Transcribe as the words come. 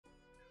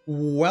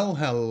Well,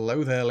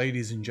 hello there,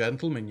 ladies and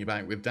gentlemen. You're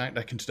back with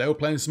Deck, and today we're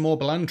playing some more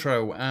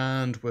Balatro,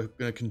 and we're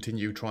going to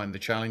continue trying the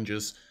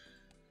challenges.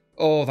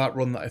 Oh, that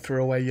run that I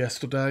threw away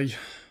yesterday,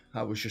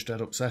 that was just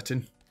dead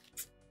upsetting.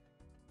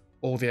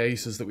 All the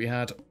aces that we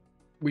had,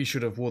 we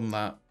should have won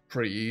that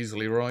pretty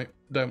easily, right?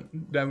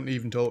 Don't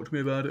even talk to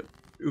me about it.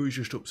 It was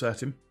just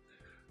upsetting.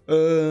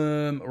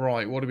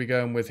 Right, what are we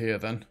going with here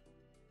then?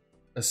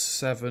 A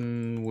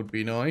 7 would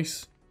be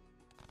nice.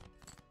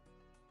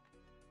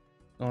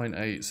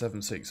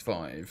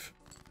 98765.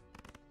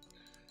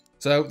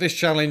 So this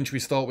challenge, we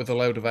start with a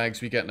load of eggs.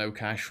 We get no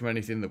cash from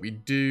anything that we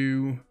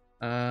do,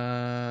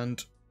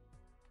 and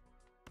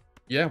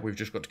yeah, we've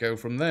just got to go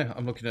from there.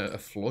 I'm looking at a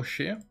flush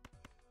here.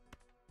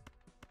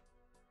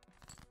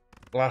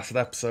 Last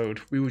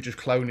episode, we were just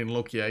cloning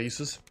lucky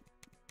aces,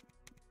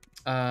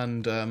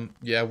 and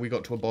yeah, we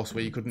got to a boss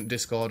where you couldn't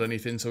discard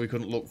anything, so we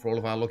couldn't look for all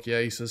of our lucky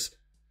aces.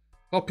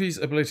 Copies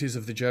abilities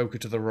of the Joker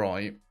to the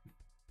right.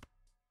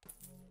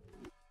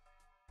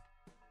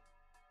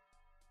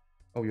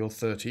 Oh, you're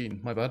 13.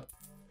 My bad.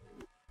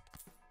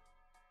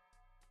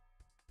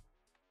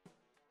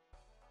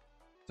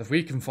 So if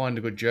we can find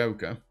a good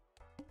Joker,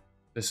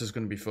 this is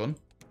going to be fun.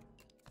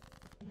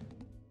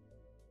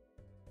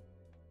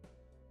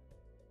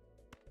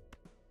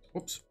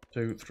 Whoops.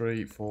 2,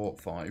 3, 4,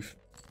 5.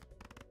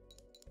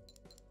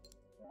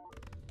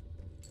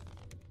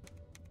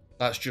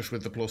 That's just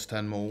with the plus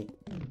 10 mult.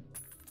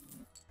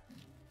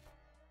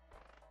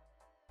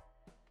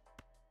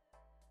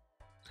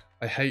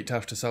 I hate to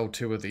have to sell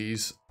 2 of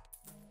these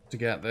to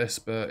get this,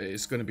 but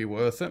it's going to be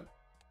worth it.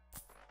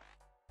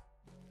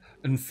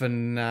 And for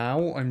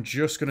now, I'm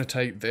just going to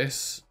take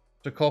this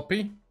to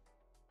copy.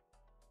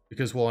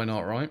 Because why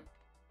not, right?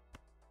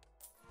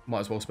 Might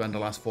as well spend the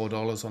last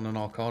 $4 on an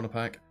Arcana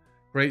pack.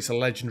 Creates a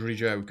legendary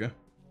Joker.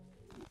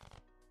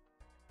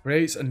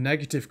 Creates a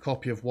negative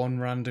copy of one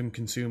random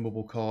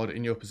consumable card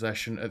in your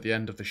possession at the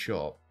end of the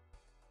shop.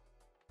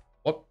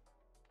 What?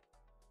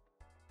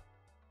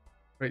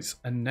 Creates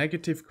a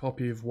negative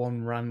copy of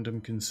one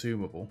random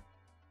consumable.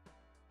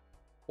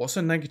 What's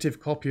a negative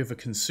copy of a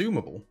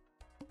consumable?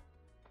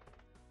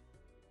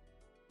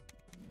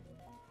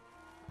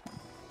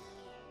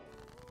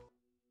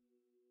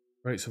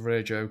 Creates a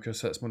rare Joker,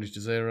 sets money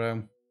to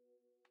 0.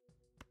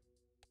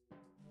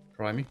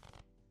 Try me.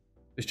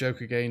 This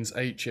Joker gains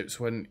 8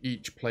 chips when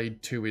each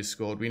played 2 is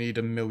scored. We need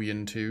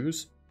 1,000,000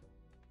 2s.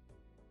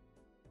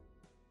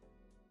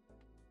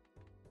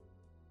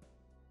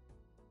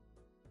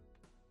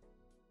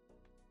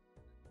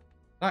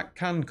 That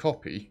can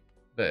copy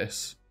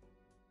this.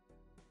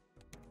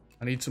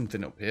 I need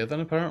something up here then,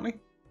 apparently.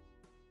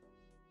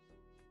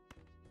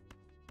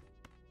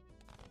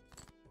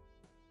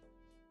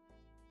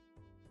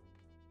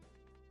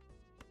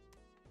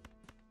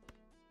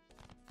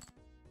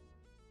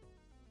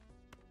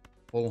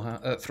 Full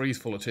 3's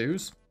full of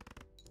 2s.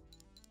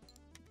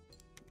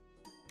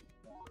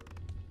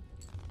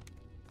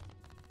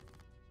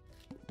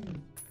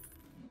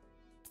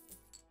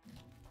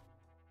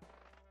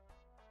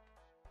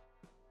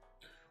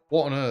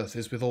 What on earth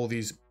is with all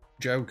these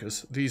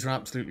Jokers? These are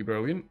absolutely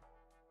brilliant.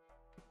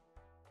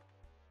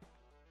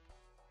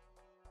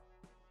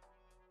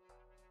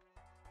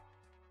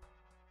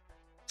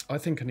 I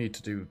think I need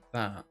to do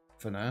that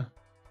for now.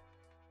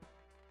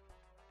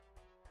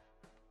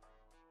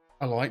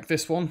 I like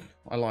this one.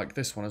 I like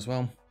this one as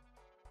well.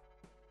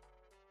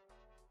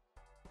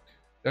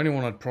 The only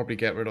one I'd probably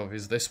get rid of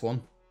is this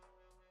one.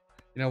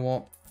 You know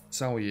what?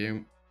 Sell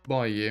you.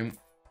 Buy you.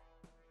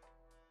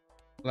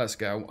 Let's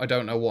go. I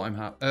don't know what I'm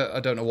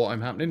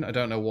happening. I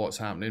don't know what's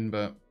happening,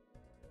 but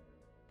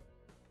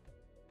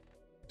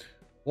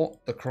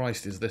what the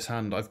Christ is this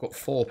hand? I've got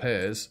 4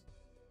 pairs.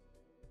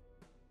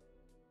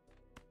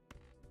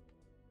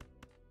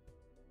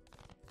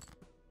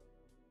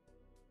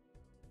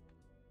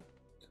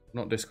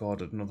 Not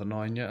discarded another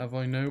 9 yet, have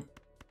I? Nope.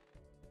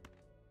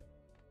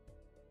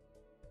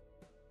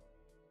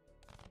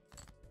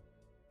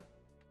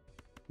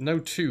 No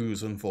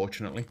 2s,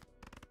 unfortunately.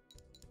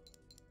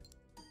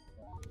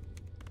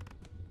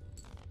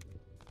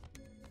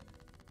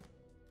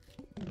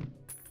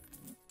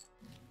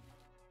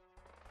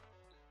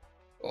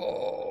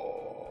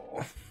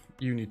 Oh,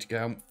 you need to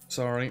go.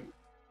 Sorry.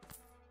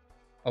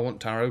 I want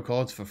tarot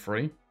cards for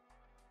free.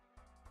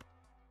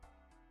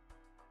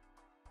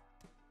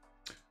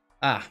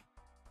 Ah,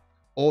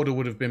 order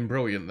would have been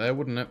brilliant there,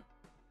 wouldn't it?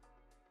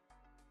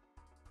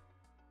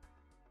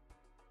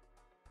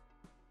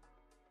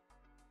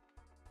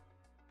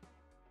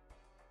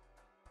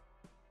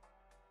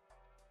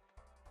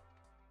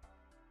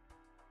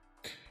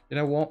 You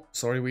know what?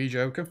 Sorry, wee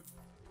Joker.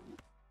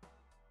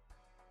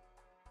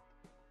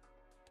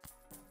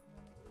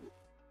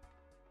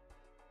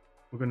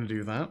 We're going to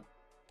do that.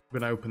 We're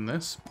going to open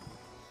this.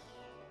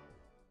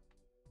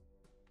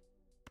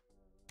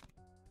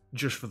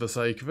 Just for the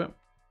sake of it.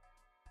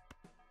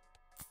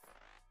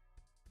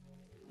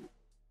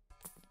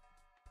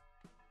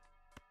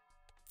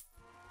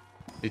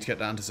 Need to get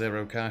down to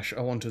 0 cash.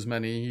 I want as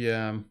many,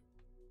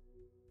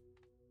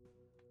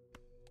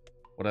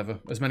 what whatever,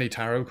 as many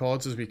tarot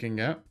cards as we can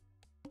get.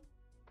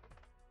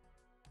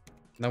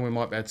 Then we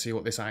might be able to see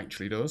what this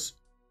actually does.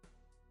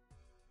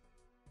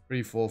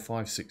 3, 4,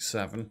 5, 6,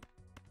 7.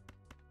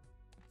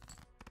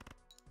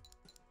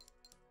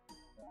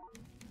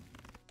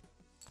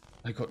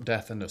 I got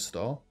death and a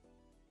star.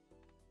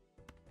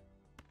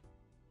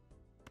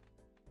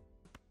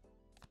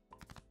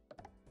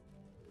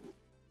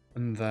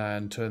 And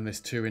then turn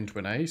this 2 into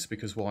an ace,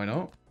 because why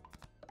not?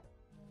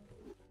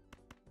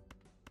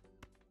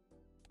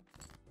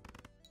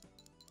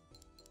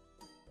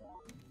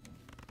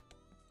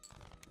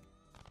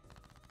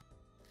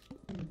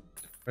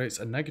 Creates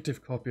a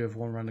negative copy of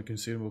one random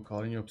consumable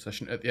card in your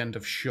possession at the end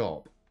of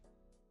shop.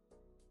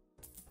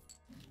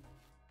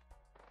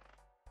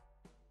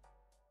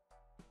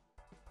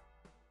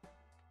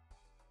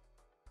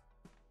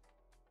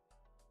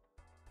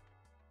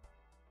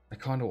 I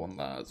kind of want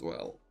that as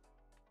well.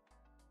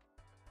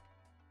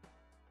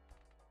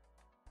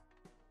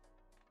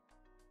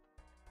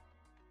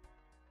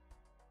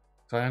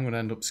 So I am going to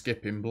end up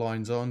skipping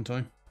blinds, aren't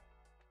I?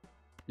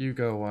 You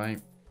go away.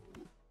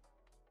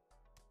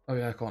 Oh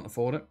yeah, I can't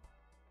afford it.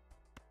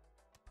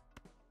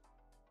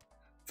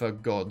 For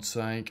God's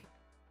sake.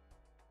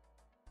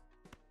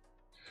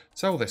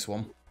 Sell this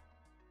one.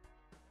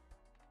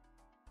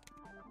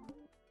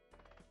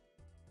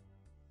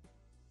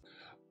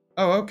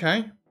 Oh,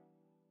 okay.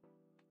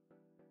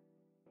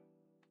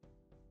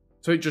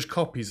 So it just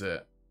copies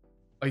it.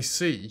 I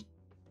see.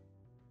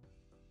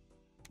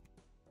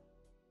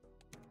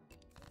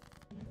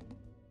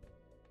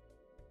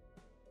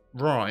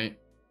 Right.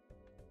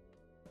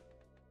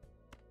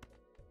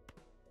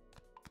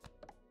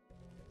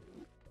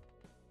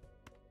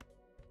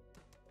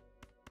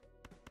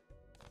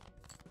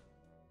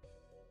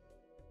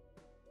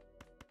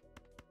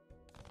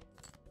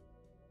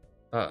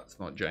 That's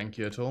not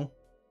janky at all.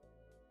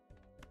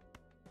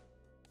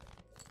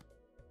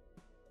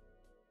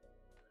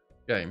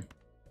 Game.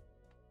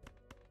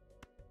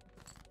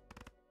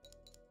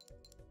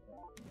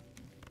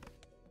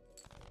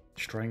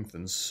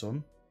 Strengthens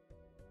some.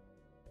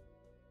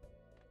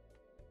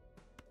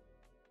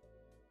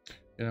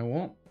 You know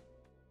what?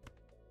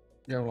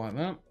 Go like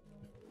that.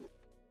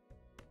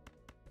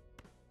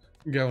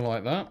 Go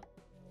like that.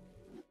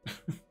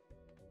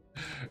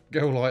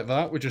 Go like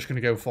that. We're just going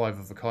to go 5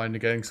 of a kind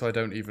again, because I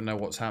don't even know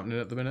what's happening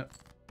at the minute.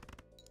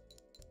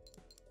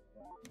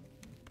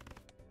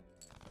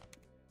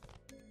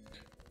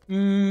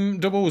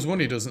 Doubles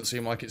money doesn't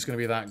seem like it's going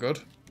to be that good.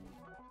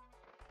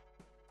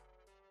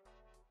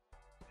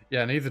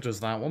 Yeah, neither does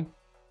that one.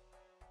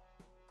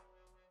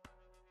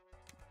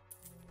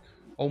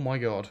 Oh my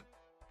god.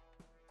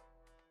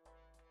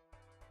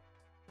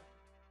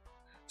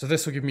 So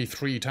this will give me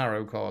 3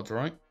 tarot cards,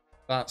 right?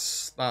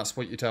 That's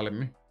what you're telling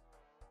me.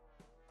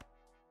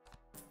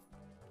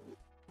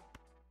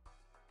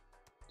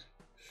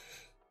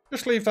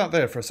 Just leave that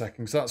there for a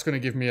second, because that's going to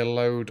give me a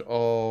load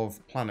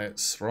of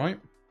planets, right?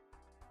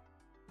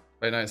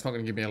 Wait, no, it's not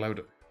going to give me a load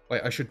of...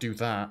 Wait, I should do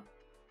that.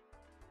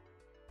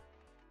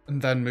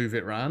 And then move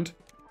it round.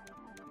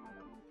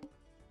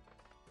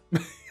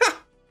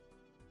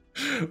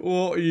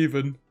 Or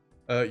even...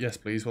 yes,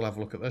 please, we'll have a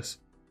look at this.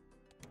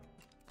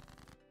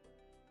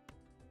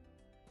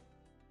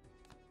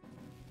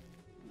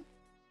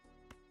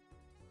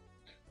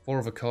 Four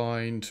of a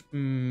kind.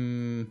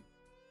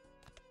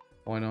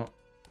 Why not?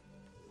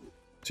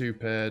 2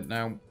 paired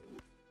now.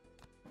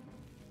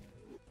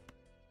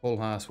 Full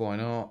house, why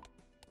not?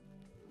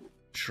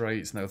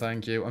 Traits, no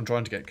thank you. I'm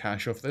trying to get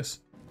cash off this.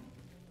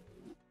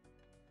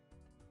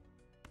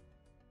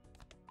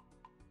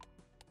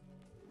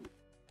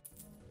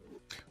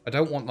 I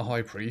don't want the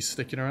High Priest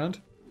sticking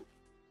around.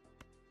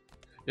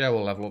 Yeah,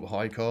 we'll level up the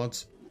high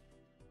cards.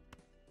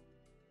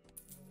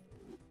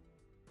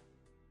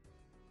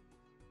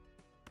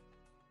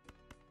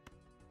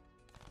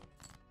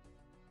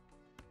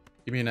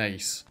 Give me an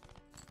ace.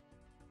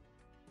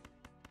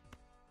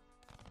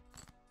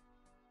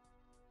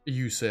 Are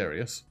you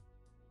serious?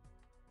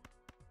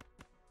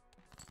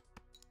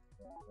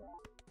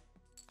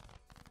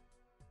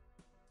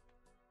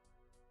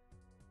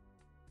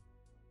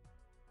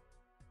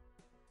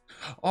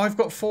 I've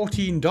got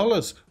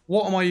 $14.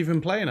 What am I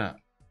even playing at?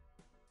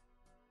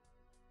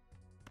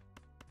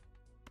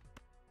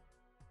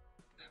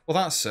 Well,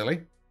 that's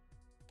silly.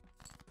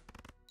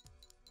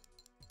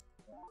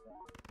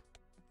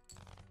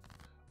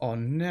 Oh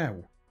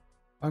no.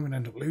 I'm going to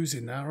end up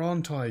losing now,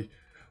 aren't I?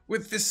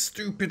 With this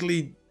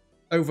stupidly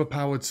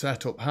overpowered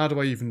setup, how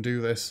do I even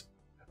do this?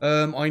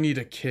 I need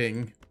a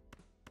king.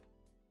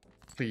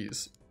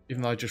 Please.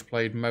 Even though I just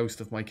played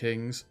most of my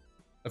kings.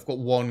 I've got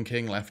 1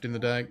 king left in the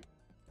deck.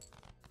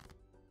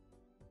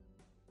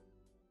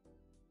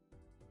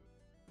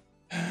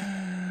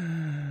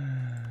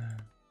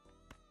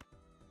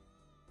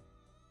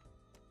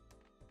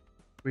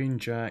 Queen,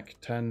 Jack,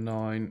 10,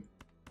 9.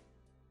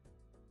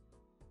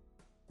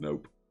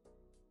 Nope.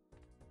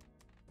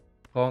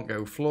 Can't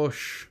go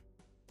flush.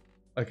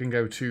 I can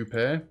go 2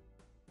 pair.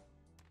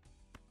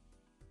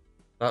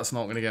 That's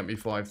not going to get me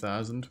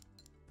 5,000.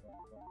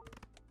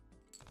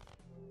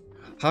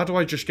 How do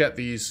I just get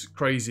these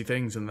crazy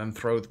things and then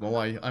throw them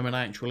away? I'm an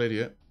actual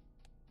idiot.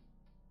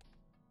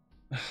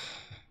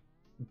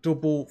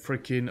 Double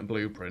freaking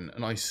blueprint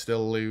and I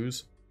still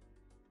lose.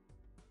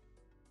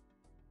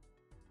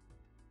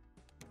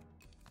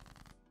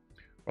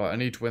 Right, I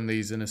need to win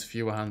these in as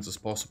fewer hands as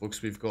possible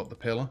because we've got the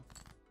pillar.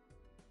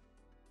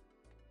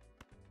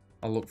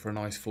 I'll look for a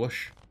nice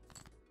flush.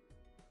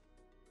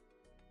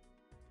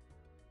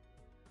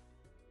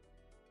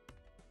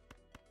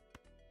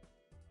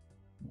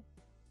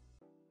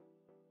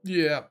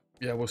 Yeah,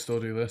 we'll still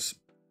do this.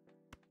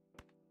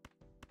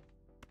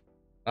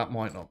 That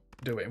might not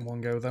do it in one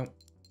go, though.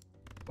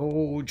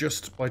 Oh,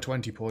 just by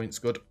 20 points.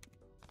 Good.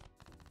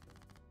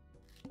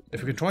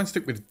 If we can try and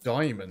stick with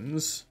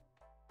diamonds...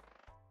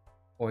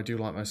 Oh, I do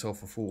like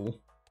myself a fool.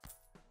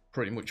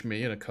 Pretty much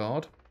me and a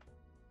card.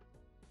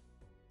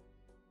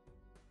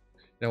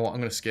 You know what? I'm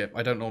going to skip.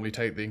 I don't normally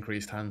take the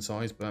increased hand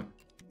size, but...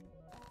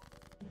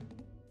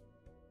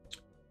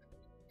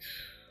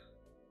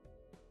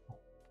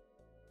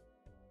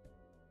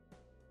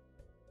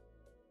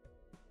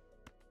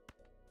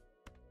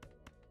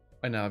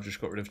 I know I've just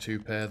got rid of 2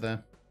 pair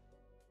there.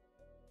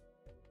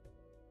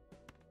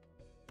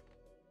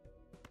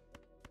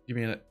 Give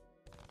me an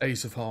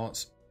ace of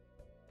hearts.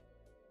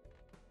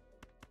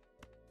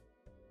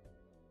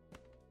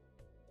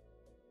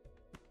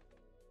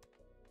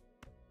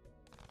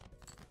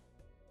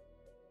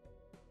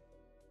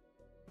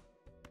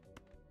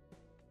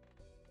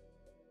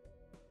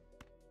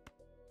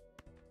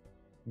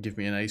 Give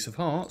me an ace of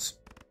hearts.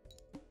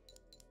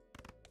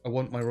 I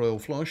want my royal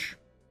flush.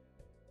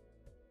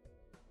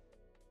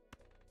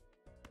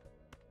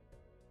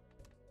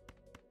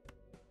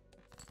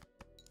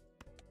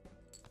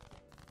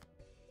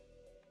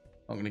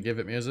 Not going to give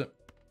it me, is it?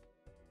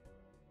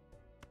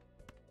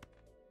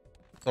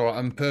 Alright,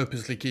 I'm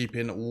purposely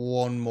keeping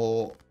one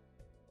more...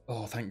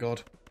 Oh, thank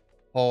God.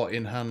 Heart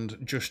in hand,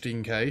 just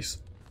in case.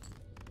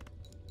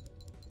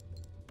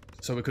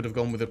 So we could have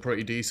gone with a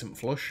pretty decent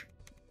flush.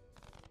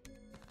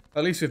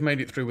 At least we've made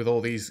it through with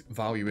all these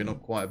valuing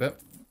up quite a bit.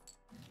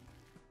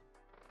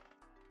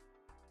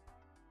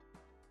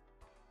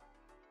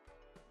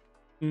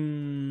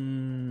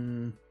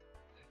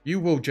 You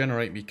will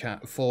generate me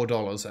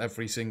 $4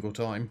 every single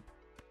time.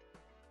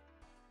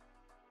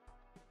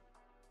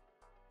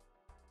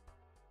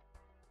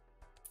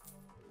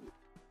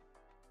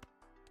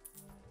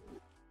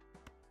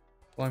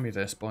 Buy me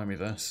this, buy me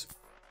this.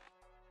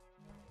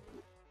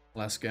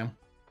 Let's go.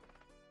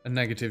 A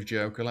negative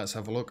joker, let's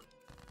have a look.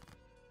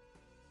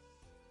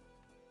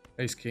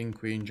 Ace, king,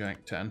 queen,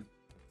 jack, 10.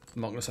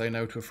 I'm not going to say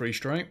no to a free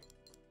straight.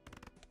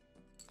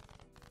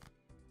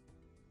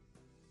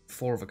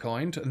 4 of a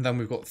kind, and then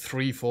we've got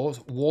 3 fours.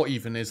 What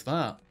even is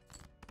that?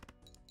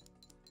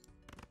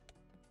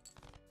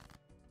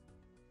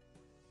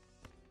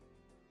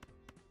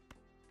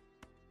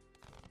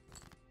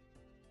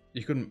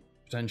 You couldn't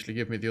potentially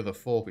give me the other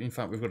 4, but in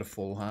fact we've got a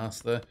full house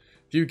there.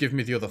 If you give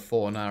me the other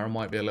 4 now, I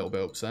might be a little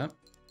bit upset.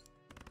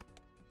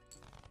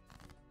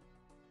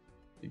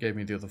 You gave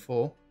me the other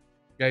 4.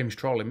 Game's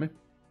trolling me.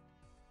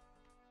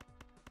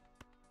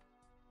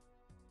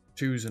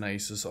 2s and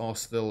aces are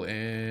still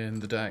in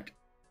the deck.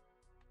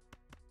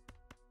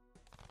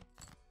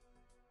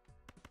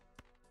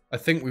 I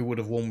think we would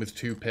have won with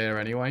 2 pair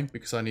anyway,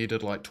 because I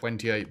needed like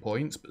 28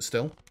 points, but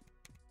still.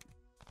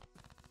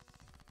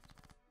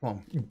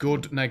 Well,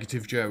 good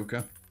negative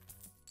joker.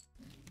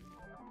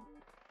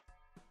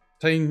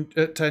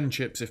 10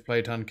 chips if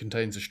played hand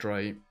contains a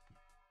straight.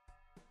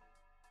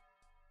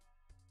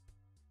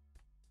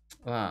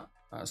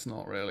 That's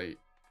not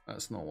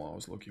what I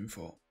was looking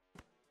for.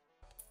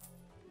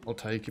 I'll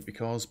take it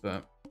because,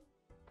 but...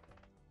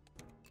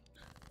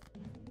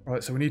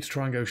 Right, so we need to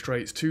try and go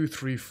straights. 2,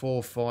 3,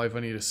 4, 5, I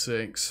need a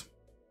 6.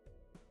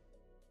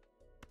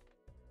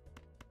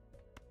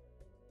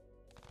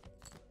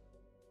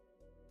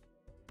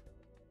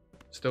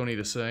 Still need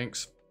a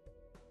 6.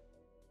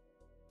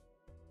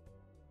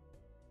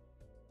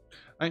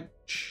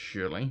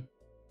 Actually,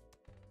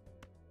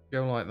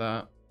 go like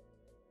that.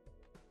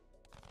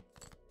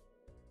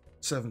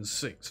 7,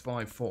 6,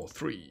 5, 4,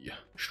 3.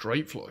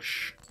 Straight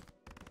flush.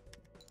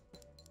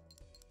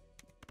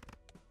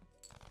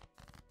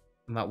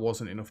 And that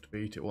wasn't enough to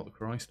beat it, what the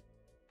Christ.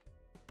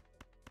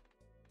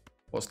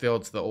 What's the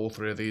odds that all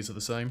 3 of these are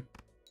the same?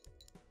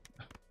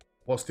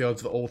 What's the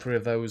odds that all 3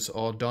 of those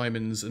are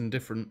diamonds and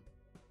different?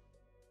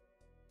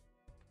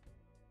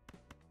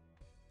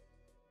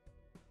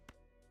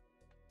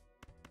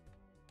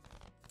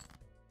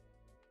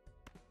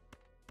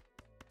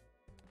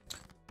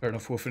 Fair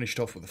enough, we're finished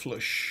off with a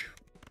flush.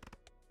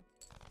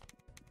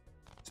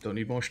 Still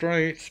need more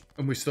straights.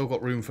 And we've still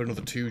got room for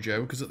another 2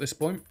 jokers at this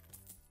point.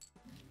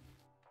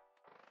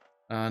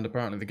 And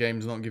apparently the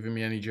game's not giving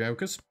me any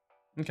jokers.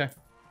 Okay.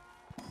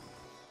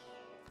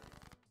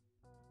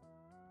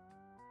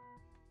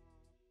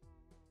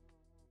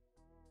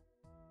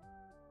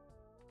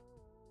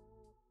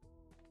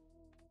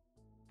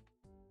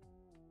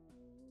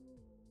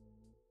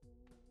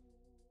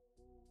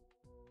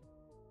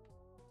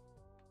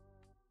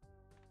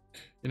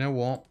 You know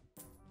what?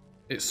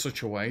 It's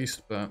such a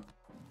waste, but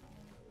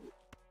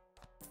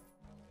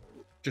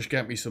just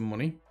get me some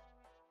money.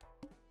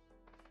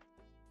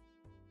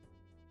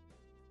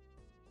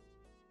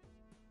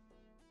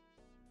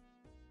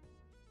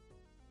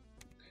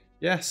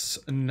 Yes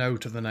and no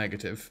to the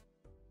negative.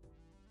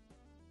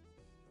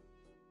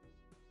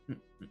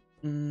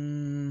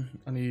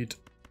 I need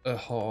a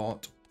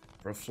heart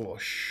for a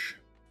flush.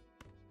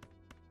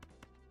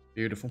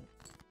 Beautiful.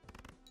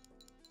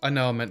 I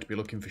know I'm meant to be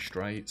looking for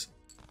straights.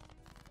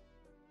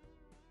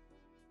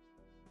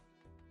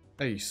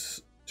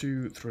 Ace.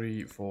 2,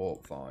 3, 4,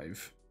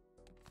 5.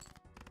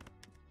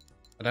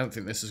 I don't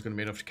think this is going to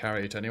be enough to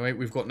carry it anyway.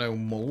 We've got no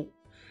mult.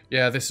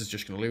 Yeah, this is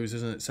just going to lose,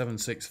 isn't it? 7,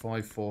 6,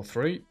 5, 4,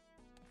 3.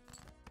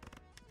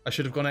 I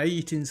should have gone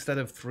 8 instead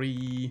of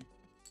 3.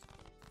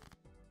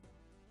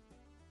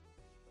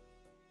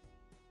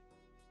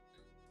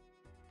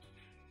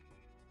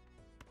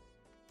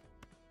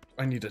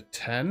 I need a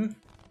 10.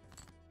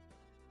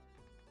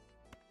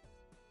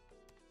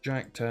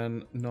 Jack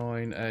 10,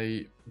 9,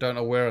 8. Don't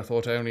know where I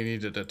thought I only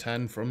needed a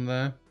 10 from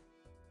there.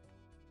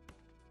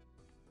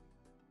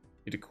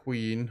 Need a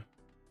queen.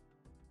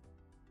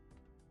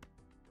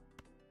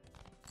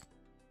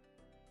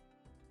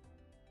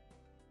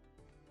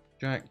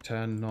 Jack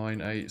 10,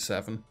 9, 8,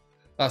 7.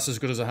 That's as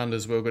good as a hand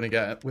as we're going to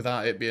get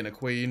without it being a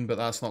queen, but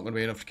that's not going to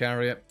be enough to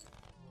carry it.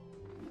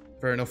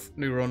 Fair enough.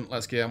 New run.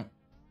 Let's get out.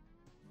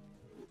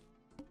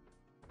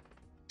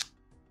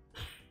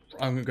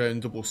 I'm going to go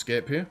and double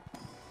skip here.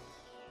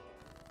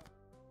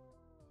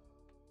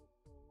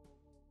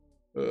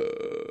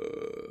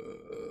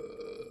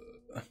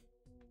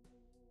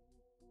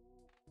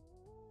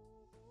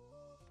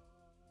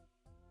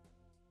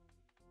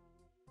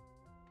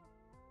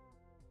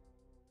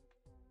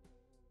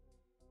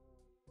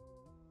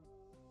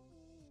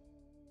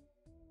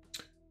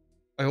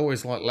 I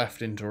always like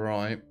left into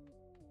right,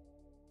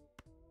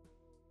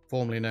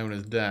 formerly known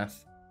as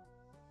death.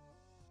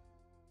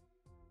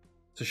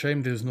 It's a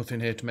shame there's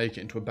nothing here to make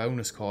it into a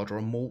bonus card or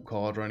a mult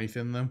card or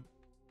anything though.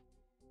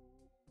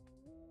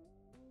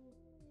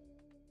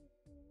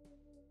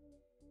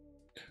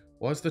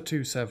 Why is the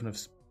 2, 7 of...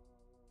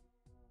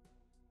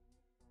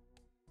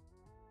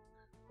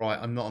 Right,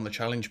 I'm not on the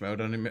challenge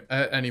mode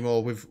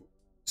anymore. We've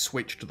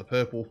switched to the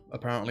purple,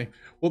 apparently.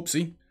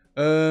 Whoopsie.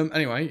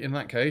 Anyway, in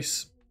that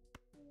case...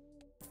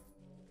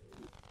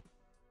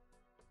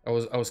 I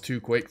was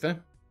too quick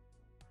there.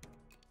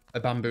 I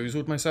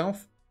bamboozled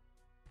myself.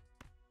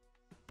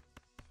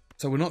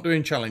 So we're not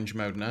doing challenge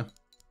mode now.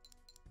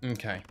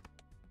 Okay.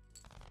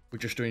 We're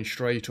just doing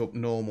straight up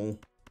normal.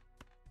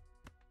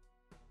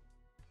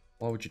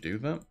 Why would you do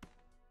that?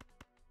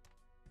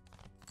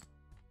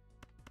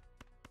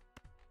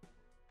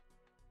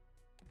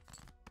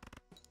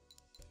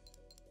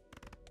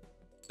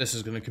 This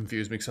is going to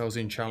confuse me because I was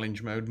in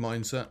challenge mode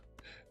mindset.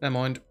 Never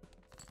mind.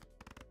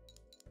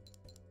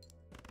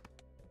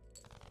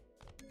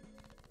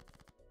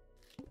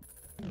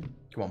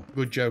 Come on,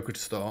 good joker to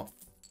start.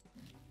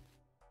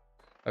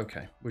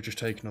 Okay, we'll just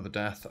take another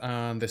death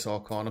and this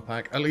Arcana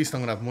pack. At least I'm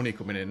going to have money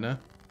coming in now.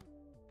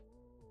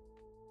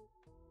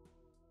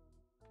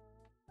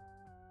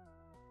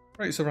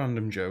 Right, it's a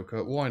random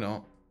joker. Why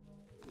not?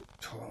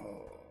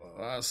 Oh,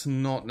 that's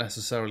not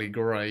necessarily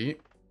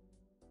great.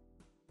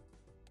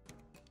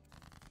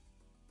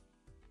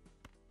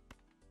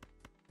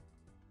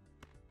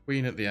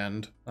 Queen at the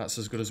end. That's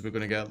as good as we're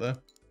going to get there.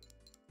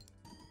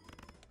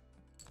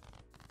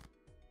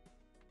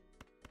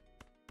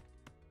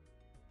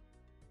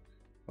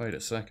 Wait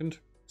a second.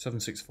 7,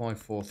 6, 5,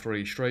 4,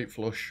 3. Straight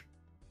flush.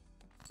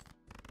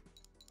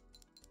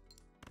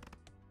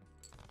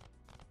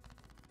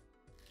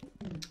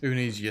 Who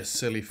needs your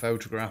silly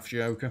photograph,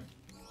 joker?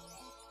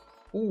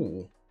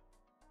 Ooh.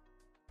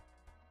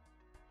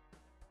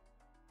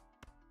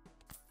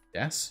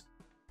 Yes.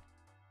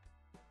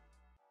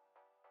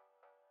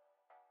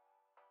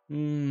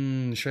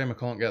 Shame I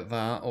can't get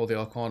that or the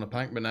Arcana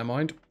pack, but never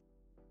mind.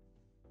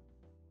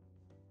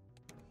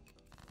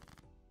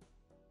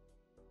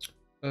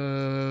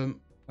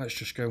 Let's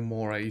just go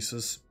more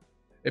aces.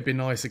 It'd be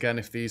nice again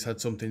if these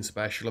had something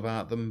special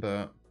about them,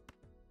 but...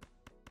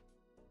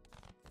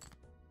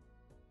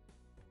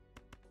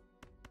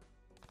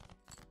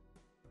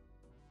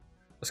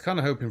 I was kind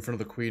of hoping for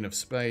another Queen of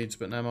Spades,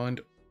 but never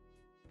mind.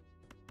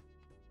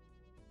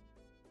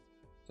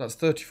 So that's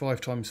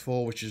 35 times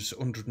 4, which is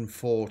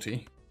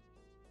 140.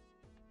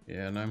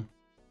 Yeah, no.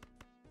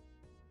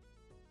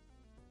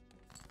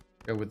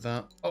 Go with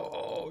that.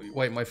 Oh,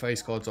 wait, my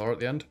face cards are at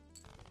the end.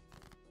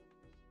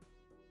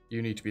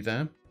 You need to be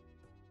there.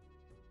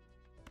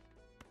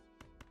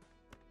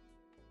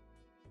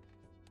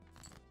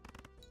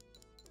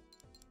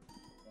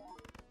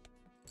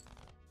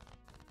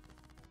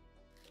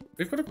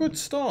 We've got a good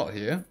start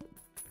here.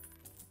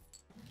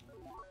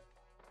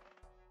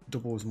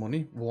 Doubles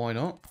money, why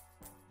not?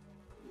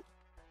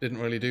 Didn't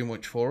really do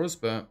much for us,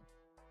 but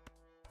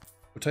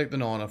we'll take the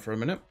Nana for a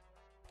minute.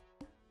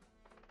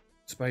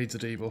 Spades are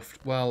debuffed.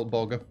 Well,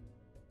 bogger.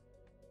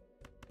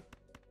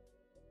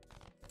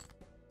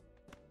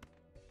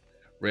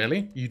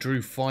 Really? You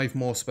drew 5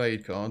 more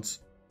spade cards?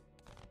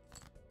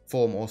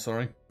 4 more,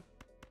 sorry.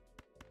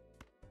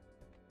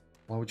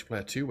 Why would you play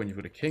a 2 when you've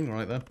got a king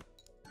right there?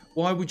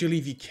 Why would you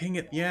leave your king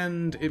at the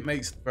end? It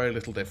makes very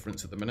little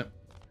difference at the minute.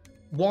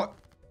 What?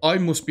 I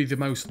must be the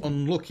most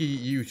unlucky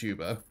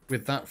YouTuber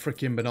with that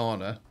freaking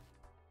banana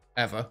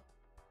ever.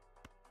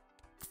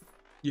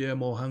 Yeah,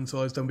 more hand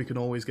size, then we can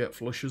always get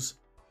flushes.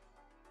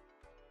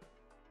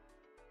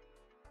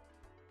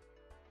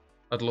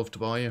 I'd love to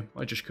buy you.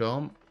 I just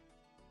can't.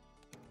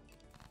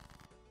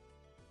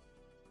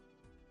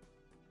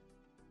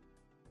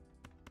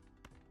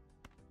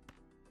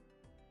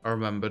 I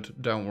remembered.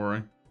 Don't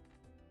worry.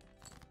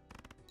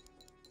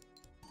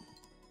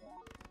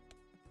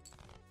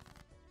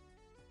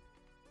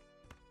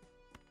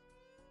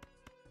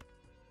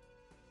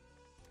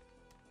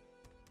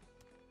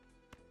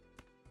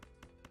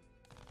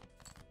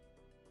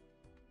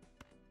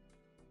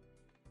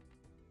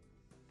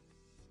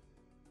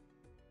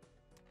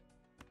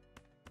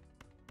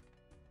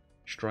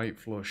 Straight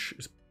flush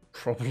is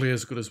probably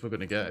as good as we're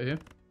going to get here.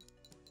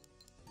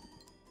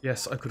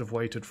 Yes, I could have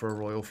waited for a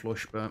royal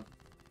flush, but...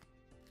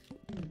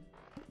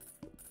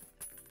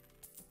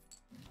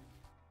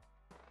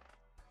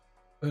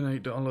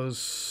 And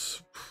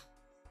 $8.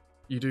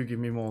 You do give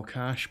me more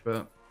cash,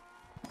 but...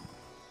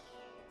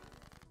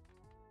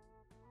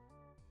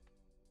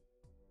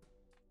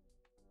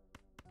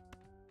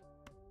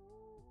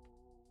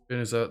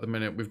 Being as at the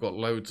minute, we've got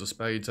loads of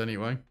spades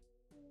anyway.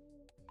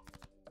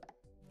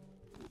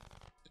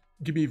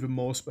 Give me even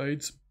more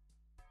spades.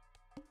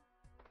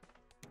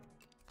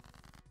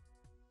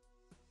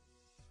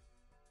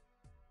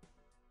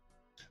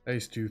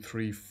 Ace, 2,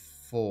 3,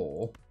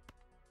 4.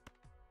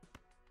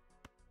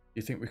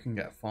 You think we can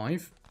get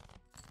 5?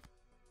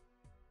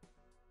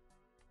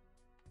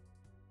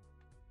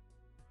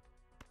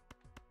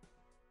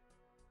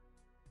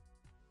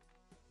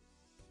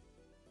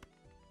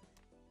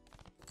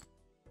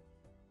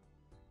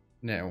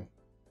 No.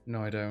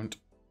 No, I don't.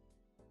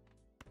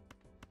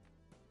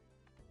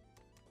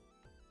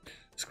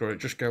 Screw it,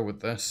 just go with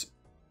this.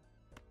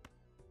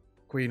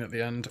 Queen at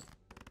the end.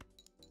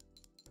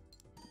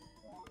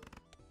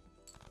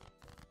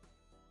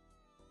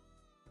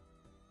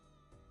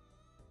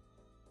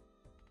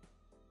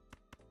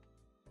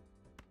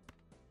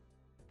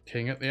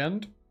 King at the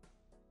end.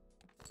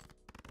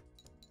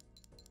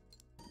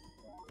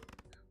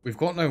 We've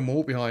got no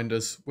more behind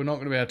us. We're not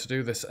going to be able to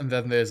do this. And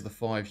then there's the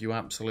 5, you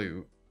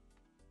absolute.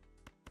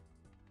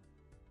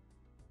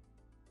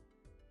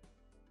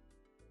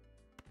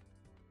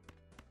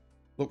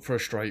 Look for a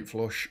straight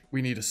flush.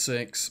 We need a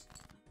 6.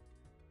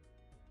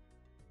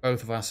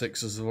 Both of our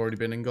 6s have already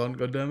been and gone,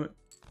 goddammit.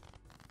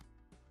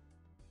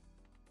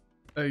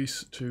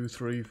 Ace, 2,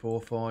 3,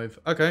 4, 5.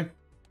 Okay.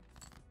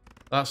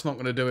 That's not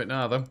going to do it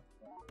now, though.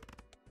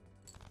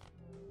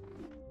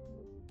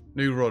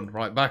 New run.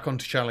 Right, back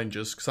onto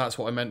challenges, because that's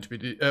what I meant to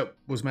be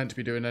was meant to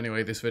be doing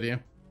anyway, this video.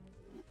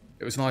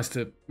 It was nice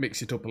to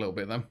mix it up a little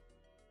bit, then.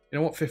 You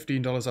know what?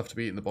 $15 after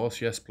beating the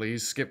boss. Yes,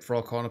 please. Skip for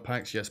Arcana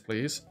packs. Yes,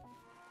 please.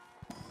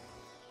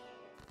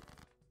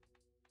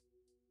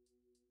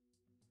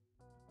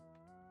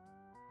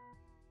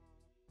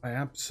 I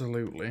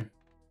absolutely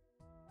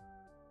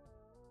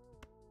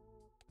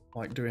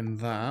like doing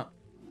that,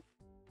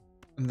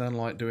 and then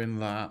like doing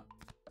that.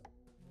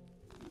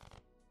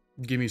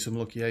 Give me some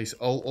lucky ace.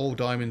 All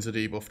diamonds are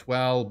debuffed.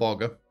 Well,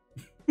 bogger.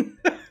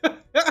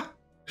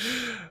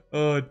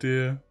 Oh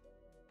dear.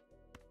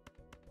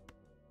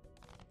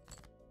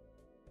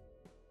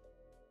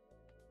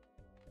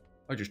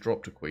 I just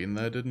dropped a queen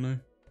there, didn't I?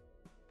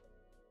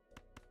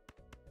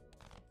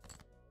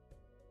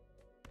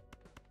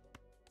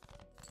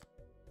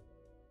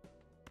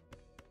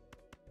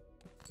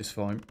 It's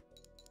fine.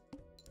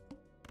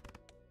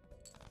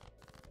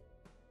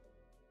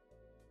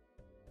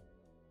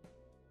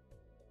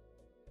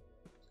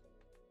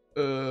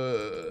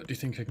 Do you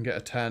think I can get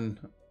a 10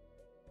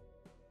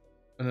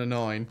 and a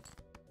 9?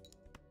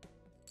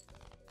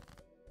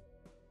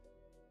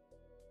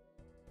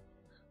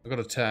 I got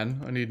a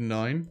 10. I need a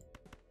 9.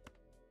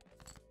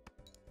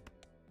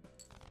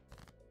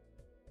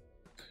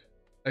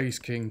 Ace,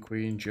 king,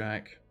 queen,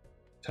 jack.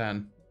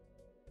 10.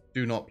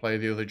 Do not play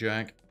the other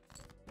jack.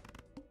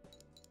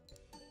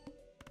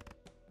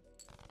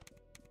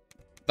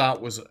 That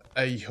was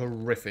a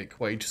horrific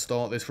way to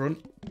start this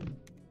run.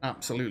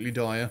 Absolutely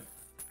dire.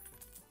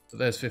 But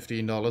there's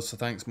 $15, so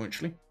thanks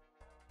muchly.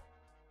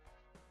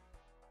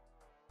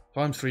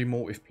 Times 3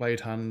 more if played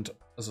hand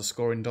as a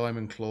scoring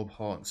diamond, club,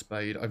 heart and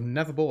spade. I've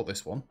never bought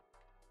this one.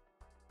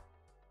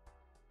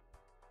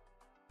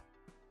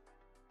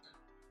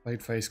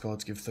 Played face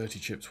cards give 30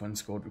 chips when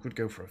scored. We could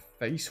go for a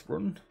face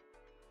run.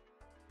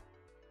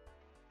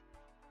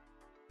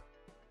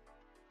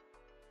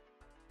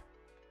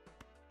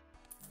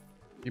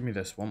 Give me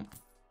this one.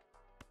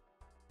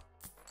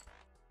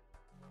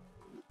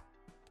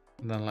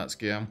 And then let's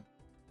go.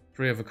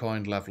 3 of a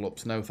kind level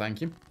ups. No,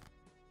 thank you.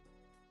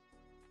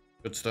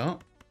 Good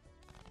start.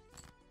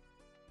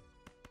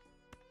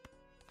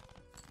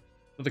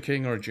 Another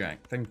king or a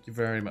jack. Thank you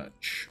very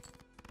much.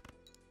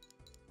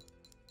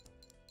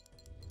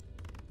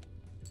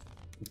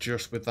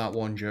 Just with that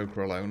one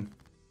joker alone,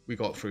 we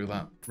got through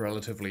that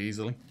relatively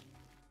easily.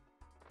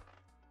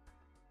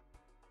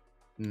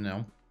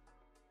 No.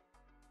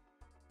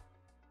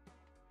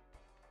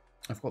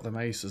 I've got them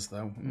aces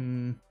though.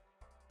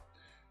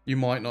 You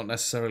might not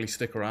necessarily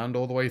stick around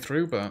all the way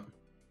through, but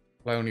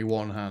play only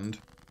one hand.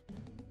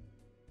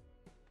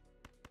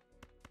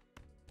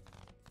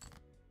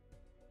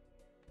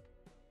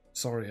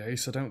 Sorry,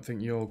 ace, I don't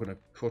think you're going to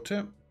cut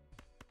it.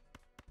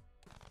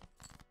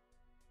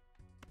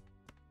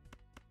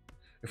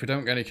 If we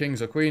don't get any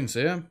kings or queens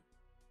here...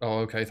 Oh,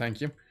 okay,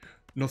 thank you.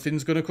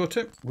 Nothing's going to cut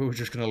it. We were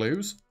just going to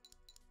lose.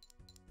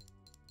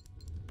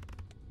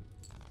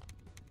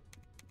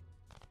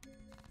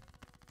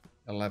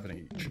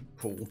 $11 each.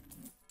 Cool.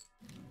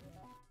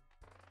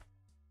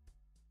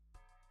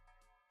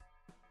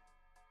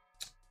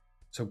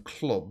 So,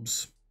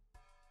 clubs.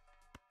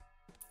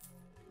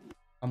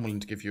 I'm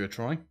willing to give you a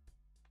try.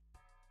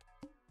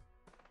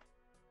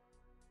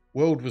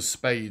 World was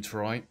spades,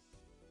 right?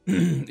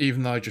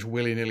 Even though I just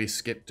willy-nilly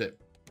skipped it.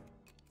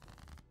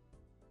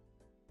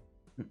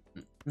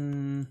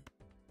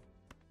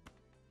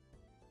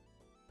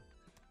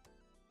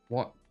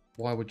 What?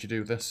 Why would you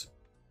do this?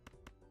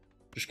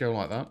 Just go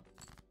like that.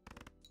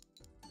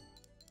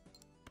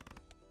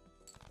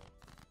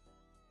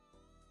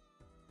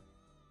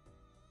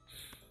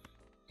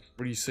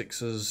 Three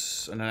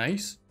sixes and an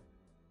ace.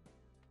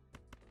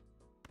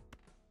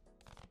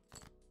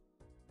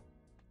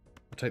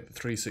 I'll take the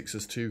 3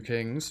 sixes, 2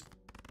 kings.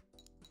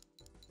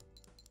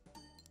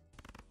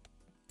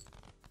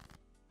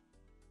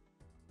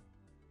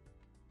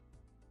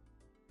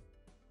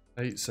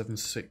 Eight, 7,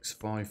 6,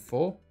 5,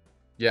 4.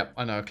 Yeah,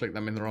 I know I clicked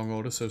them in the wrong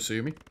order, so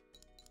sue me.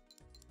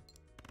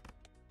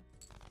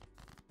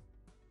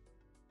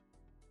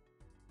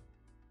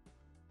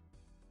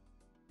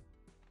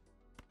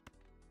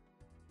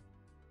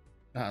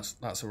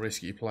 That's a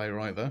risky play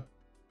right there.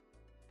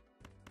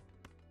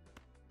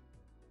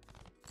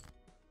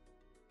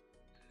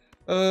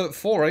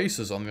 Four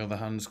aces on the other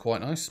hand is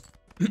quite nice.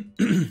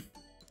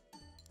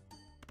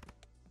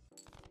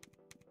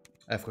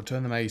 If we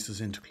turn them aces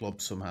into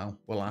clubs somehow,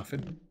 we're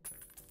laughing.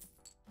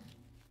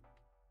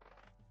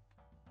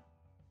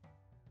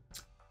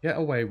 Get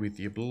away with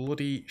your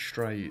bloody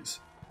straights.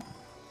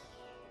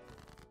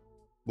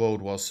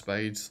 World was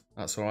spades.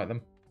 That's alright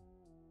then.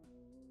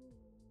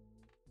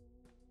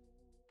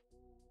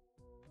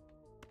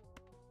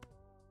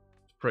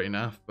 It's pretty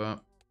naff, but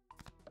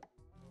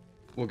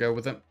we'll go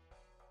with it.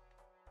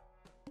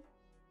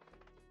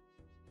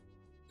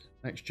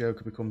 Next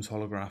joker becomes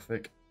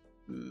holographic.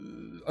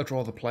 I'd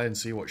rather play and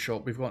see what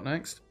shot we've got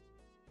next.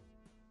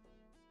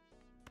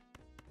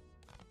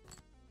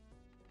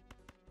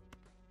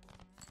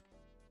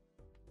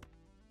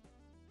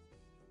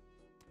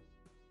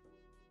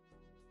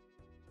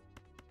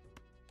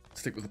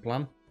 Stick with the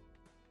plan.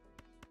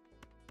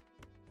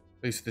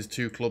 At least there's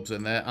 2 clubs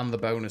in there and the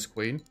bonus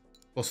queen.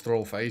 Plus they're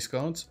all face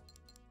cards.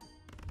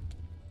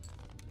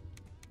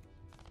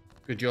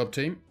 Good job,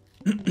 team.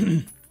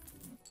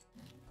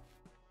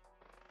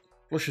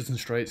 Flushes and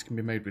straights can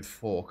be made with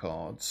 4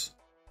 cards.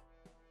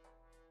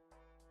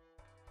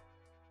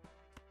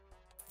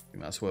 I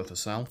think that's worth a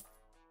sell.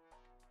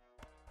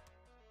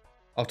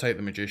 I'll take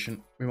the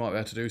magician. We might be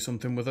able to do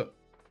something with it.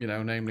 You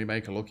know, namely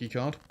make a lucky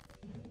card.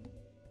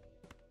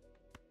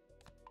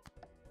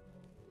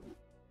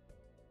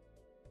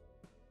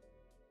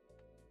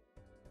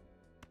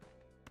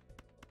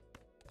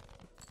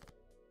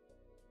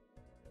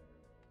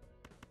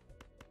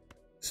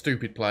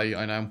 Stupid play,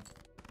 I know.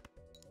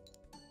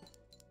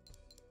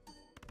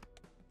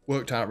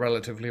 Worked out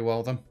relatively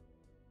well then.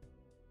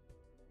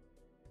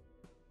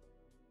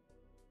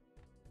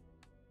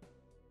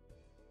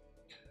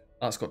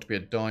 That's got to be a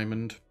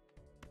diamond.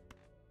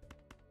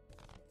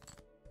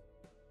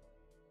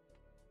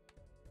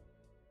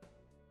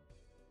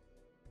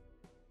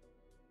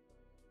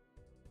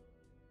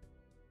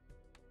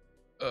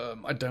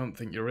 I don't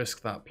think you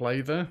risk that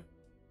play there.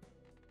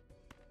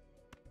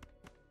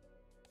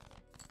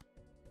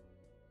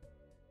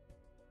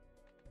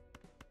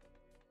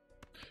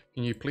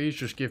 Can you please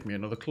just give me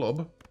another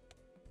club?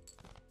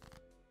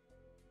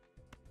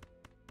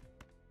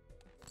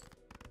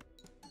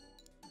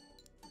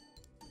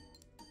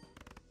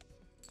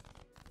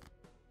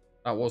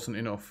 That wasn't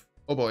enough.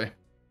 Oh boy.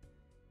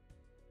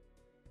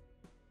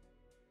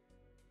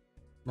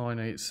 9,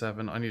 8,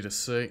 7. I need a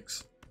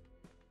 6.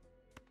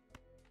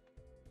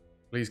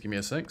 Please give me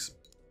a 6.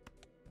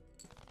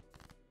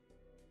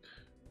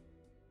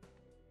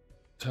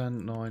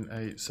 10, 9,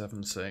 8,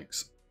 7,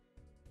 6.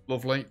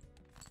 Lovely.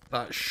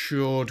 That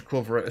should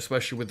cover it,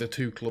 especially with the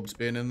 2 clubs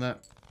being in there.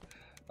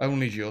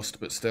 Only just,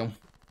 but still.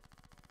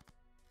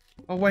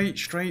 Oh wait,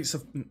 straights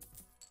of...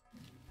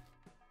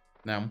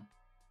 Now.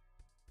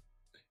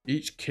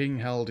 Each king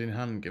held in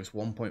hand gives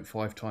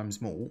 1.5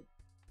 times more.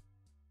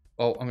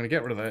 Well, I'm going to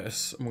get rid of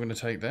this, and we're going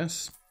to take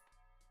this.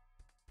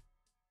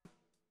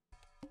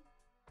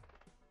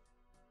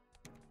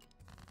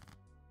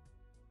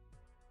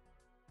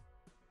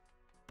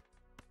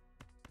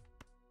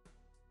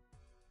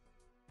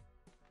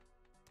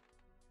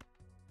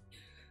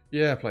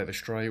 Yeah, play the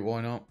straight,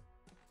 why not?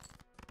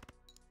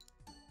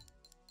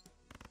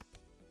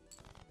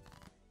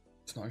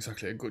 It's not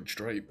exactly a good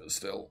straight, but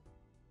still.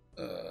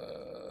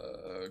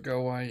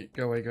 Go away,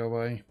 go away, go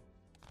away.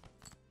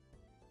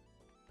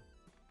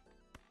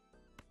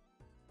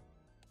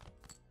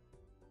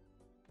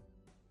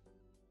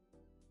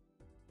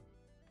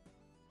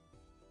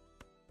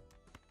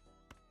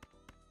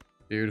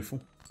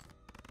 Beautiful.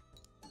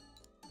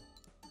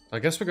 I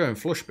guess we're going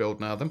flush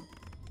build now then.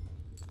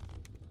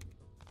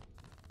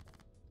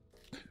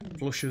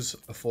 Flushes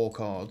are 4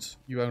 cards.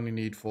 You only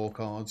need 4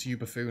 cards. You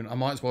buffoon. I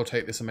might as well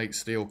take this and make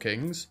steel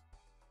kings.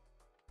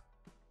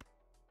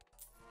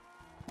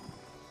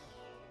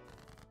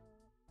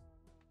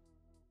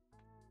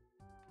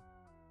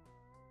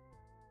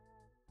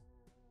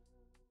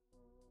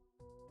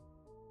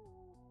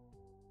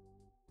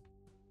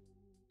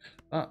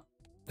 That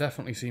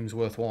definitely seems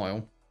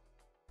worthwhile.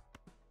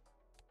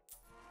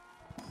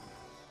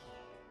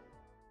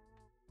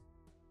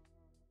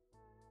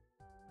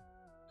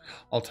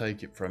 I'll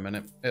take it for a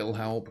minute. It'll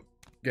help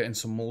getting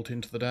some mult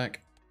into the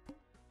deck.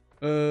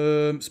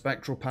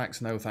 Spectral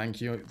packs, no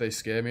thank you. They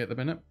scare me at the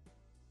minute.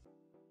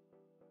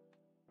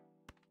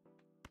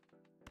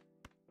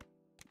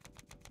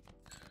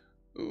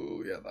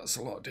 Oh yeah, that's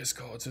a lot of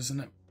discards, isn't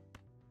it?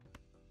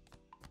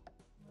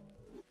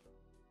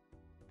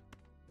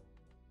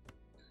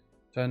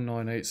 Ten,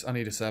 9, 8. I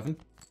need a 7.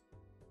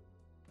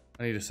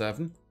 I need a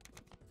 7.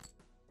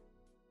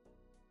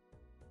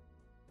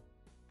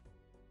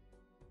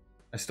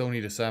 I still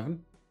need a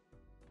 7.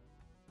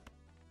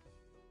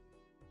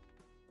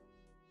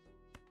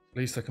 At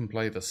least I can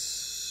play the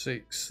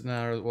 6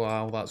 now.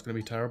 Wow, that's going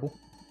to be terrible.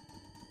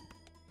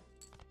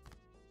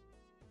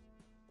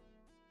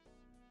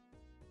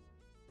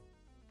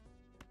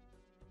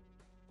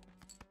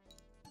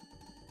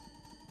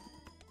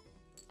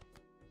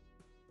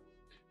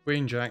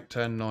 Queen, Jack,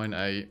 10, 9,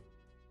 8.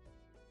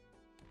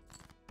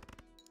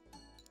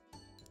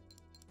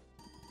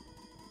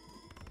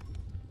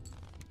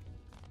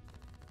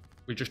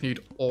 We just need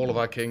all of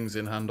our kings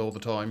in hand all the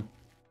time,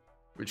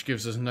 which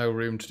gives us no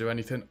room to do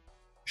anything.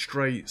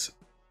 Straights,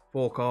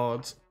 4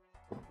 cards.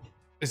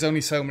 There's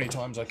only so many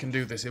times I can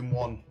do this in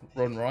one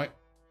run, right?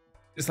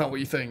 Is that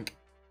what you think?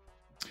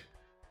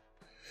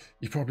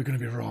 You're probably going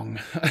to be wrong.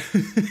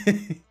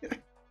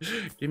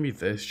 Give me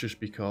this just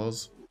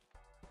because.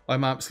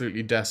 I'm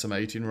absolutely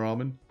decimating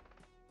ramen.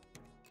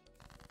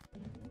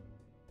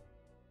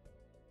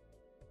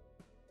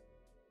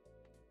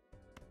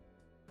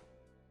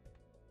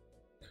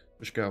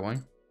 Just go away.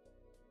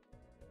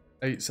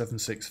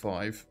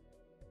 8765.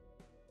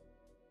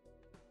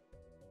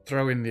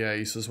 Throw in the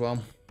ace as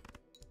well.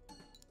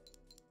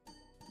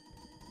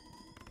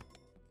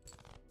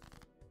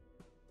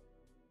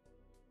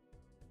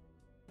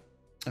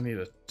 I need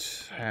a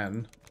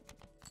 10.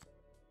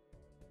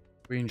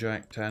 Queen,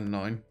 Jack, 10,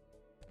 9.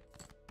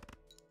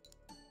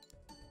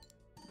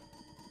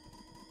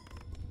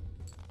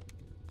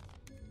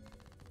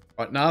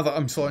 Right, now that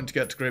I'm starting to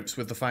get to grips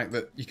with the fact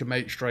that you can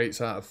make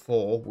straights out of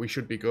 4, we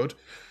should be good.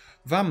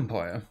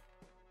 Vampire.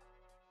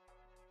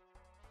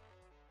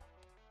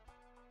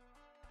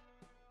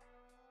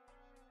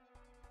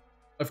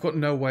 I've got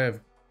no way of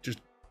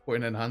just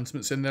putting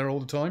enhancements in there all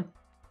the time.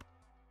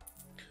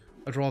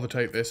 I'd rather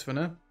take this for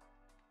now.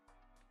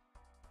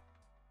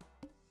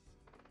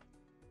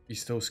 You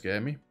still scare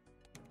me.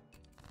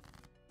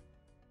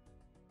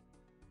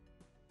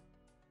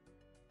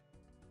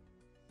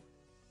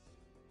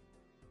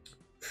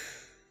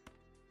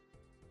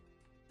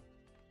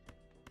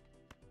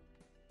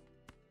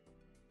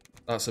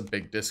 That's a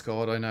big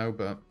discard, I know,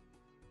 but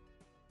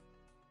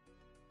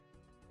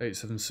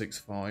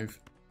 8765.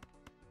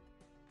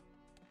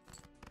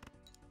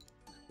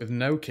 With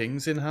no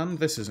kings in hand,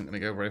 this isn't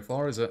going to go very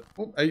far, is it?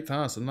 Oh,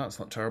 8,000, that's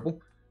not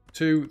terrible.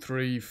 2,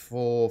 3,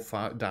 4,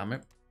 5, damn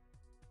it.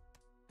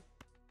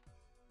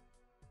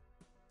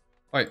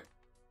 Right.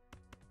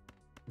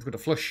 We've got a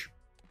flush.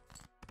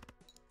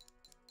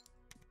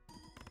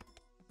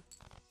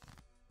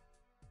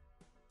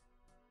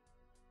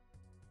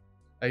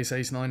 Ace,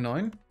 ace, 9,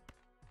 9.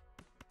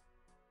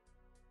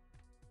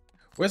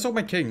 Where's all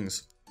my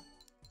kings?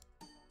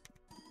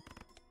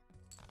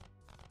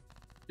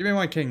 Give me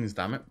my kings,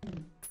 damn it.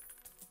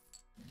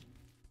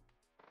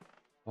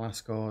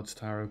 Blast cards,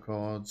 tarot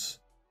cards.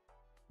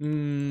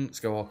 Let's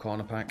go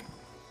Arcana pack.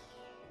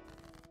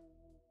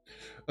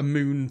 A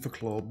moon for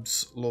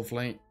clubs,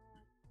 lovely.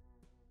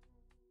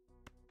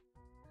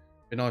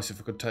 Be nice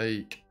if I could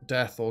take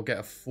death or get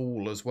a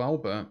fool as well,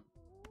 but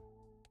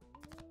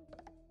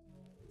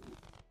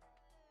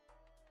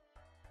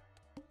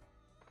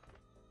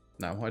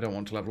no, I don't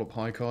want to level up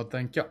high card,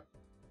 thank you.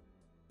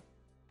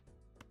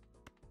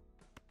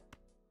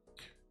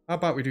 How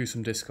about we do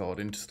some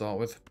discarding to start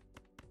with?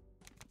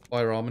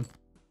 Bye, ramen.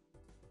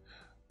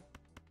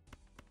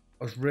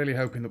 I was really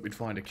hoping that we'd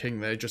find a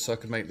king there just so I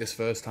could make this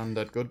first hand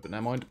dead good, but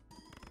never mind.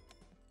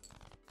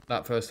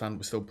 That first hand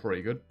was still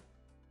pretty good.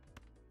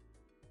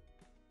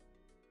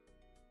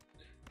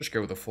 Just go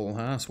with a full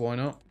house, why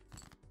not?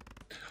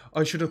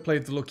 I should have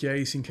played the lucky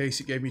ace in case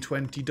it gave me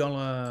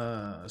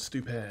 $20.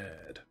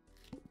 Stupid.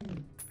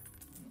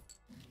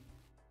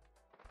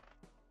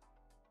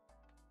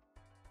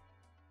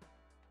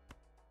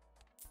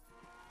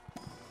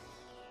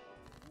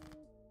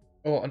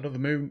 Oh, another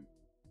moon.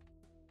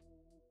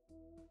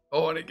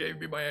 Oh, and it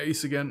gave me my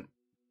ace again.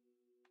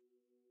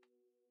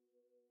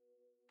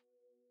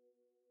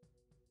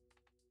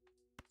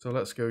 So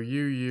let's go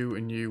you,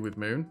 and you with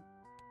moon.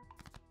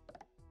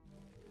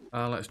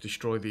 And let's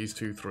destroy these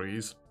 2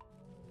 threes.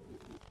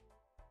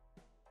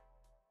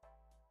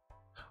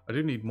 I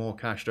do need more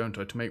cash, don't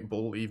I, to make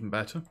bull even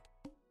better.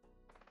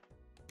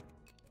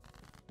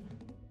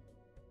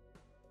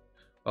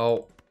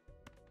 Oh.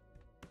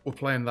 We're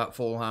playing that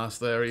full house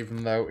there,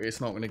 even though it's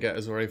not going to get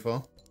us very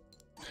far.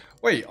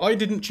 Wait, I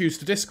didn't choose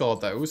to discard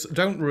those.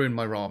 Don't ruin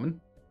my ramen.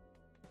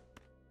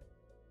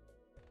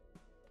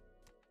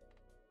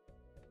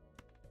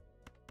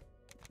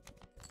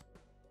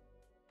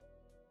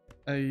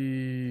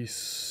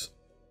 Ace.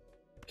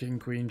 King,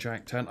 Queen,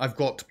 Jack, 10. I've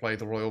got to play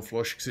the Royal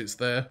Flush because it's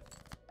there.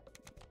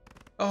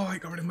 Oh, I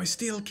got rid of my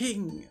Steel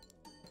King.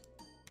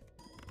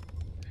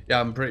 Yeah,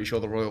 I'm pretty sure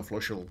the Royal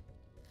Flush will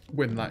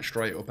win that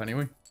straight up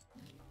anyway.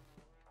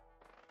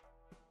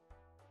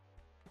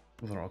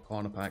 Other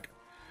Arcana pack.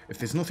 If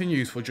there's nothing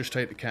useful, just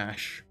take the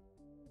cash.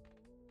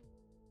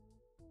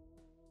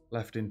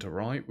 Left into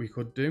right, we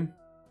could do.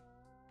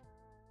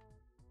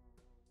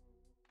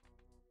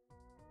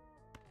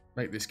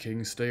 Make this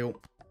King steal.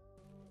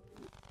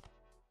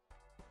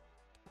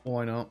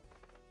 Why not?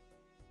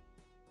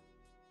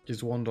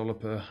 Gives $1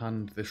 per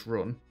hand this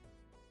run.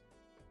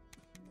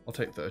 I'll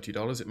take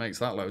 $30. It makes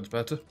that loads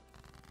better.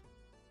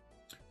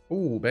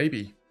 Ooh,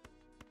 baby.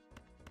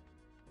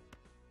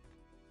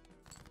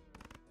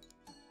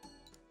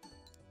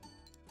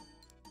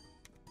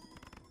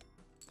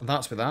 And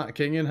that's without a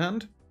king in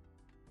hand.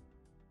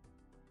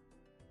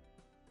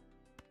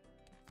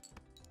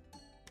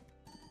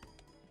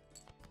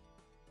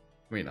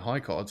 I mean,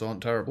 high cards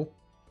aren't terrible.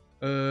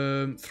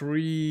 3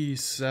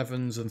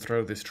 7s and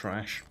throw this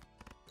trash.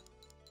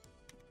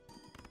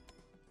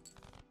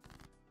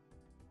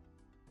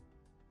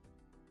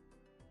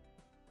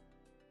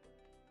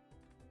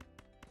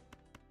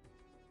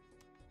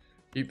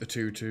 Keep the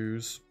 2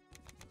 2s.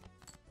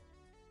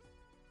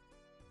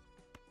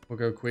 We'll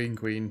go Queen,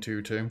 Queen,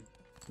 2 2.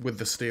 With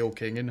the Steel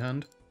King in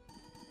hand.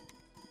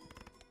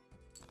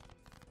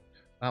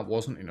 That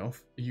wasn't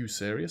enough. Are you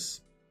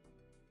serious?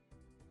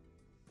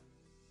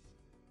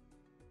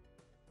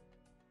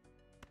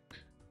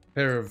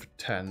 Pair of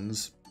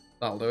 10s.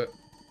 That'll do it.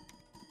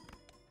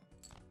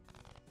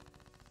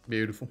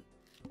 Beautiful.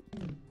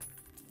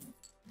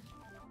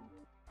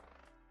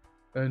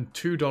 And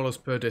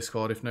 $2 per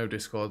discard if no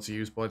discards are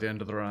used by the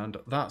end of the round.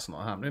 That's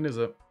not happening, is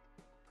it?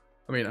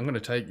 I mean, I'm going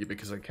to take you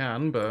because I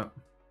can, but...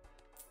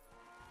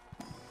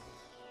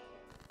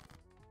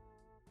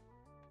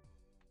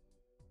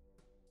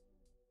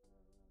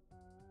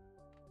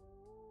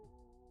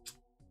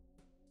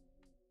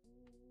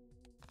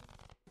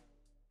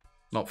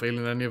 Not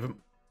feeling any of them.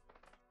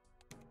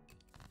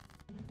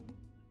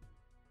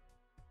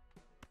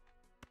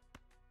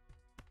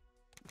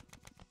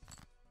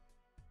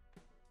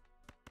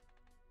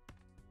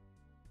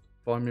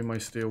 Find me my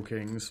Steel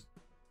Kings.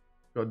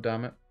 God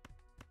damn it.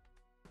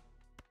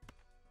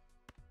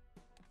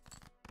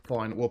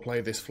 Fine, we'll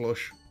play this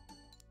flush.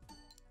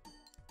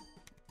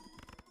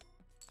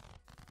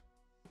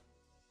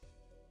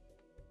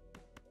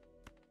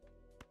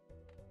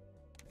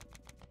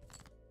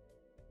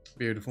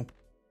 Beautiful.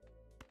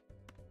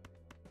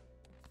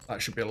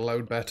 That should be a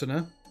load better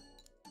now.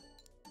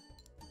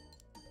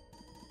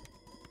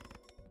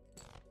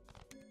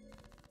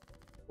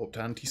 Up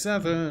to ante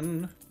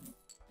 7.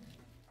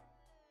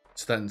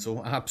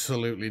 Stencil,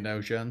 absolutely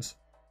no chance.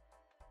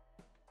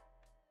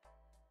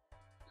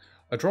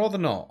 I'd rather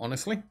not,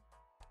 honestly.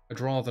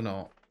 I'd rather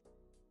not.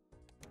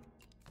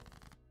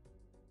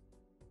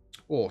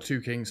 Oh,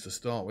 2 kings to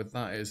start with.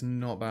 That is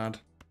not bad.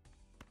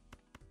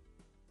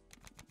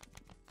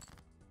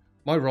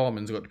 My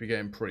ramen's got to be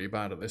getting pretty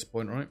bad at this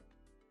point, right?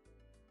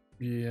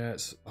 Yeah,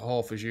 it's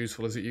half as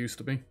useful as it used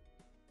to be.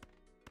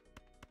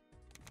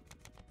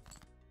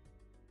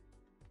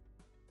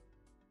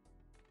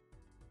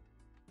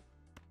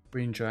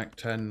 Queen, Jack,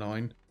 10,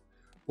 9.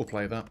 We'll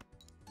play that.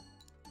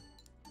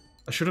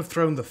 I should have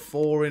thrown the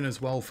 4 in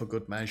as well for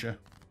good measure.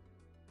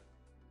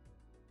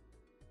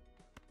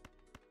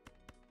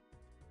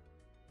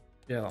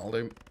 Yeah, that'll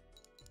do.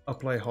 I'll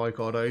play high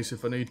card ace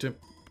if I need to.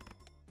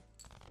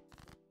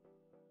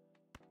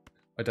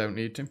 I don't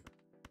need to.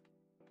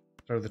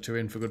 Throw the 2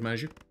 in for good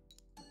measure.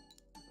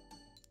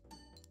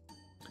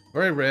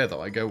 Very rare that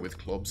I go with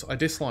clubs. I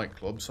dislike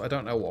clubs. I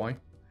don't know why.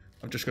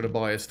 I'm just got a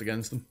biased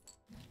against them.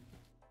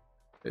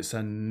 It's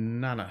a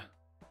nana.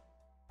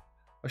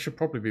 I should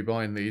probably be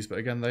buying these, but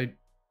again, they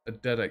are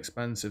dead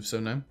expensive, so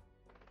no.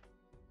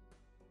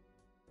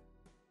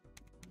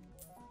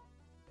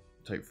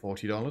 Take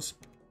 $40.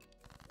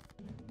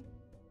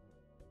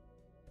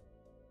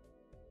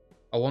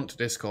 I want to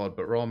discard,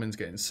 but ramen's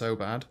getting so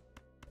bad.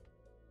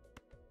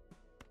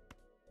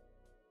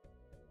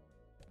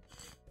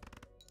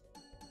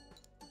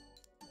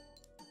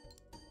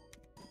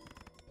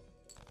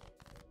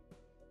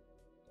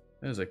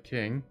 There's a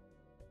king.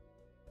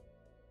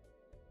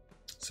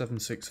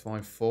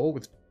 7654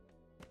 with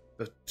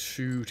the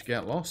 2 to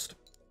get lost.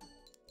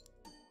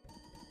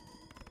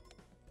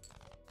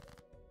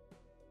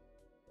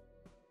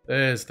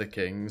 There's the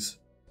kings.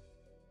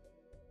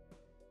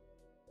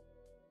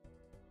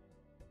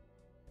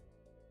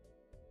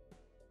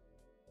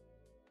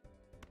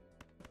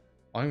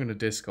 I'm going to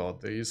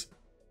discard these.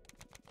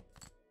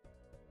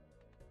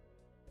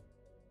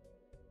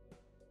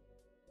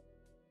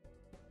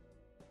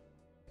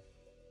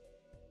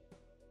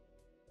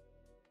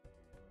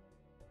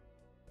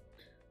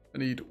 I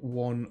need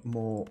one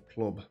more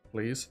club,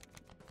 please.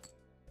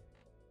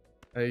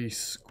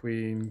 Ace,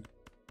 queen.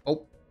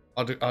 Oh,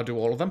 I'll do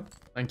all of them.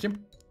 Thank you.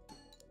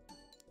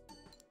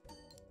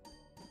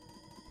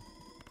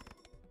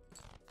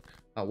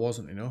 That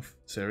wasn't enough.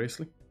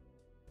 Seriously.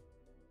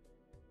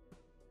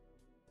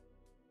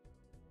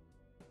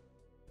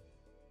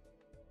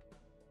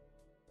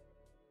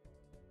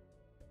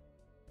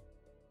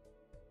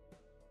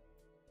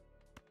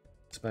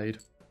 Spade.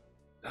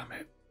 Damn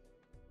it.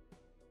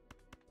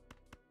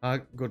 How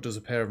good does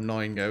a pair of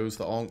 9 goes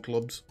that aren't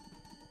clubs?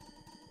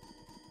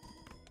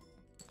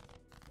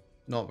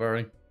 Not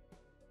very.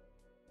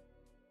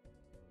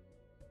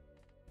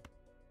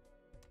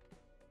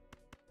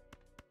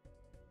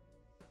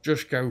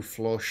 Just go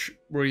flush.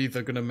 We're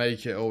either going to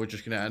make it or we're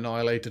just going to get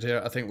annihilated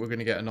here. I think we're going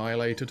to get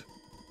annihilated.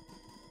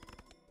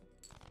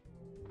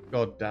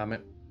 God damn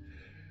it.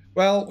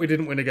 Well, we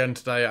didn't win again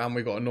today, and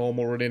we got a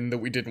normal run in that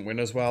we didn't win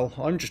as well.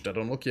 I'm just dead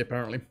unlucky,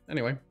 apparently.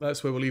 Anyway,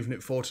 that's where we're leaving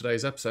it for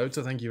today's episode,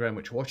 so thank you very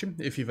much for watching.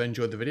 If you've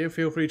enjoyed the video,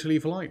 feel free to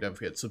leave a like. Don't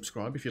forget to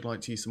subscribe if you'd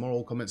like to see some more.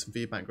 All comments and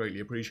feedback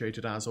greatly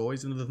appreciated, as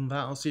always. And other than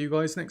that, I'll see you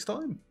guys next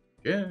time.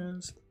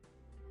 Cheers!